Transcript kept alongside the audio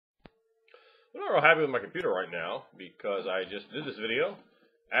I'm not real happy with my computer right now because I just did this video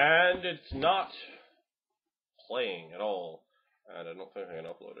and it's not playing at all. And I don't think I can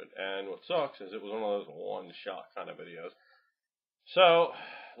upload it. And what sucks is it was one of those one-shot kind of videos. So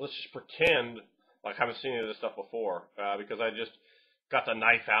let's just pretend like I haven't seen any of this stuff before because I just got the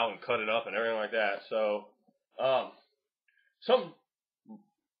knife out and cut it up and everything like that. So some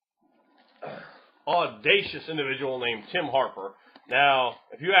audacious individual named Tim Harper. Now,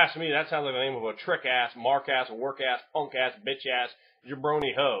 if you ask me, that sounds like the name of a trick-ass, mark-ass, work-ass, punk-ass, bitch-ass,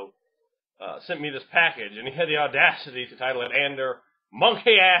 jabroni hoe. Sent me this package, and he had the audacity to title it "Ander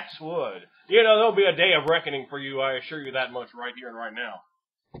Monkey-Ass Wood." You know, there'll be a day of reckoning for you, I assure you that much right here and right now.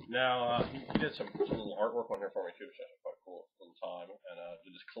 Now, he did some little artwork on here for me, too, which is quite cool at the time, and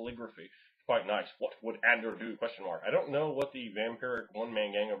did this calligraphy. Quite nice. What would Ander do? Question mark. I don't know what the vampiric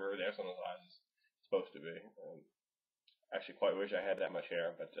one-man gang of Everyday Excellence is supposed to be. I actually quite wish I had that much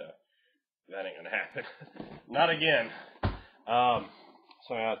hair, but that ain't gonna happen. Not again.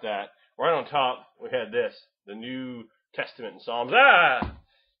 Something about that. Right on top, we had this, the New Testament in Psalms.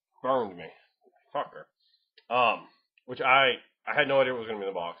 Burned me, fucker. Which I had no idea what was gonna be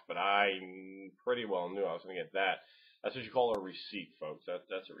in the box, but I pretty well knew I was gonna get that. That's what you call a receipt, folks.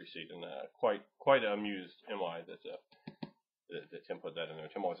 That's a receipt, and quite amused am I that Tim put that in there.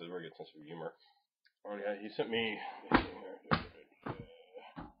 Tim always has a very good sense of humor. He sent me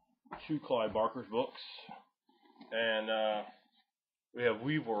 2 Clive Barker's books, and we have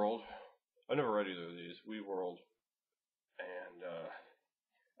Weave World. I've never read either of these. Weave World, and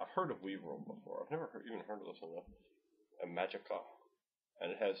I've heard of Weave World before. I've never even heard of this one, a Magica,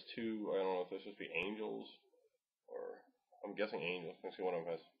 and it has 2. I don't know if this is the angels. Or I'm guessing angels. I see one of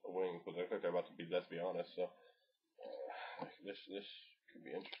them has a wing, but they look like they're about to be. Let's be honest. So this could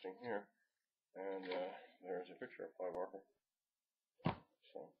be interesting here. And there's a picture of Clive Barker.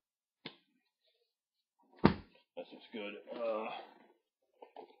 So that's what's good.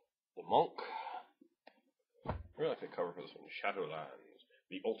 The Monk. I really like the cover for this one. Shadowlands,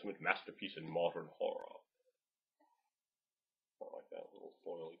 the ultimate masterpiece in modern horror. I like that little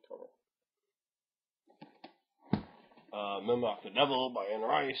foily cover. Mimlock the Devil by Anne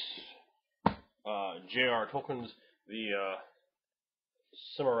Rice. J.R. Tolkien's The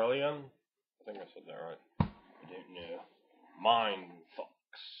Silmarillion. I think I said that right. I don't know. Mind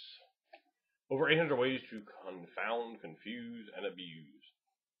fucks. Over 800 ways to confound, confuse, and abuse.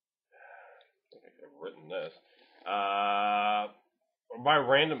 I think I could have written this. By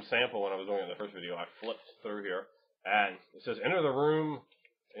random sample when I was doing it in the first video, I flipped through here, and it says enter the room.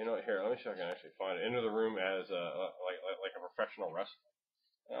 You know, here, let me see if I can actually find it. Enter the room as like a professional wrestler.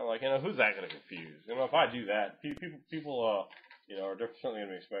 I'm like, who's that going to confuse? If I do that, people, are certainly going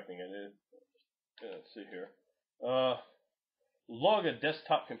to be expecting it. Let's see here. Lug a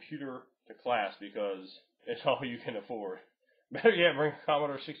desktop computer to class because it's all you can afford. Better yet, bring a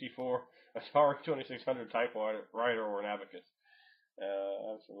Commodore 64, Atari 2600 typewriter, or an Abacus.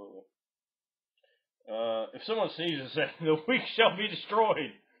 Absolutely. If someone sneezes, say, the weak shall be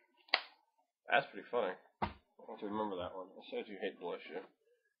destroyed. That's pretty funny. I have to remember that one. It says you hate bless you.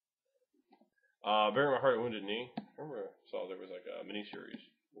 Bury My Heart at Wounded Knee. I remember I saw there was like a miniseries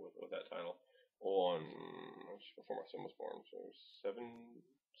with that title on before my son was born, so 7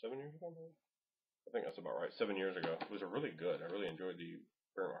 years ago. Maybe? I think that's about right. 7 years ago. It was really good. I really enjoyed the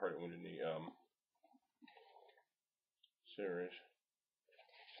Bury My Heart at Wounded Knee series.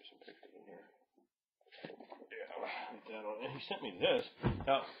 There's some pictures in here. And he sent me this.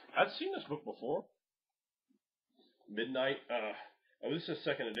 Now, I'd seen this book before. Midnight. This is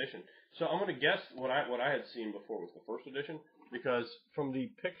second edition. So I'm going to guess what I had seen before was the first edition, because from the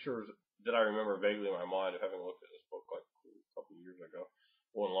pictures that I remember vaguely in my mind of having looked at this book like a couple of years ago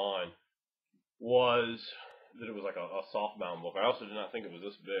online, was that it was like a softbound book. I also did not think it was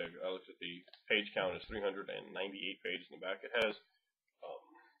this big. I looked at the page count. It's 398 pages in the back. It has a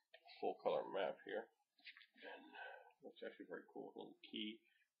full color map here. Looks actually very cool. A little key.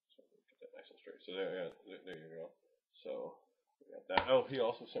 So get that nice and straight. So there you go. So we got that. Oh, he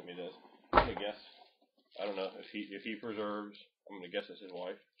also sent me this. I'm gonna guess. I don't know if he preserves. I'm gonna guess it's his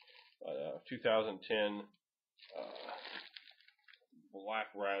wife. 2010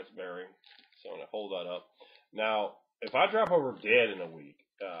 Black Raspberry. So I'm gonna hold that up. Now, if I drop over dead in a week,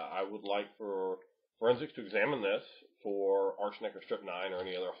 I would like for forensics to examine this for arsenic or strychnine or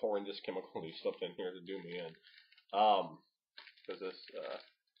any other horrendous chemical he slipped in here to do me in. Because this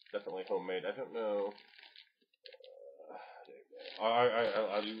definitely homemade. I don't know.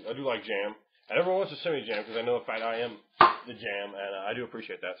 I do like jam. And everyone wants to send me jam because I know in fact I am the jam, and I do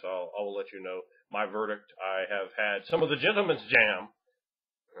appreciate that. So I will let you know my verdict. I have had some of the gentleman's jam.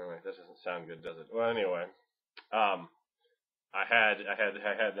 All right, That doesn't sound good, does it? Well, anyway, I had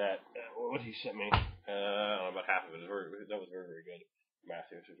that. What he sent me? I don't know, about half of it. That was very, very good.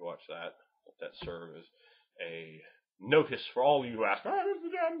 Matthew should watch that. Let that serve as a notice for all you who ask, how does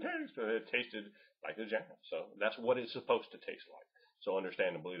the jam taste? It tasted like the jam. So that's what it's supposed to taste like. So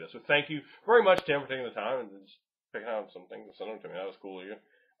understand and believe that. So thank you very much, Tim, for taking the time and just picking out some things and sending them to me. That was cool of you.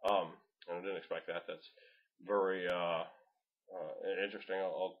 And I didn't expect that. That's very interesting.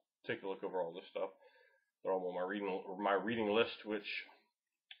 I'll take a look over all this stuff. They're all on my reading list, which,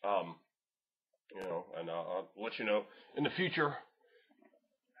 and I'll let you know in the future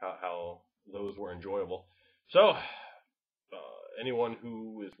how those were enjoyable. So, anyone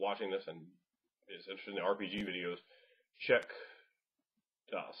who is watching this and is interested in the RPG videos, check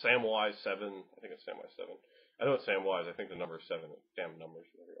Samwise7. I think it's Samwise7. I know it's Samwise. I think the number is 7. Damn numbers,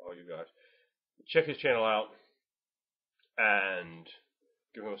 all you guys. Check his channel out and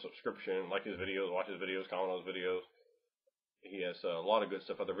give him a subscription. Like his videos, watch his videos, comment on his videos. He has a lot of good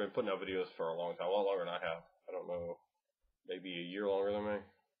stuff out there. Been putting out videos for a long time, a lot longer than I have. I don't know, maybe a year longer than me,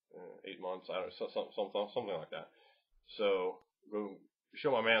 8 months. I don't know, something like that. So go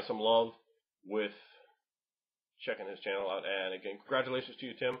show my man some love with checking his channel out. And again, congratulations to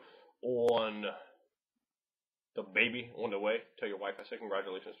you, Tim, on the baby on the way. Tell your wife I say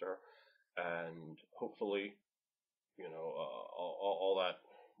congratulations to her, and hopefully, all that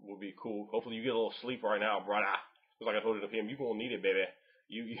will be cool. Hopefully you get a little sleep right now, brother. Because like I told you to PM, you gonna need it, baby.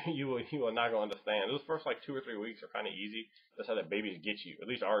 You are not gonna understand. Those first like 2 or 3 weeks are kind of easy. That's how the babies get you. At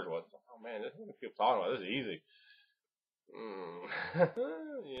least ours was. Oh man, this is what people talking about. This is easy.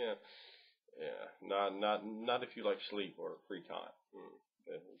 Yeah. Not if you like sleep or free time.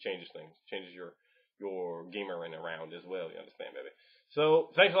 It changes things. Changes your gamering around as well. You understand, baby.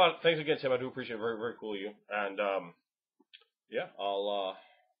 So thanks a lot. Thanks again, Tim. I do appreciate it. Very, very cool of you. And yeah, I'll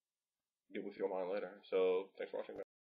get with you on mine later. So thanks for watching.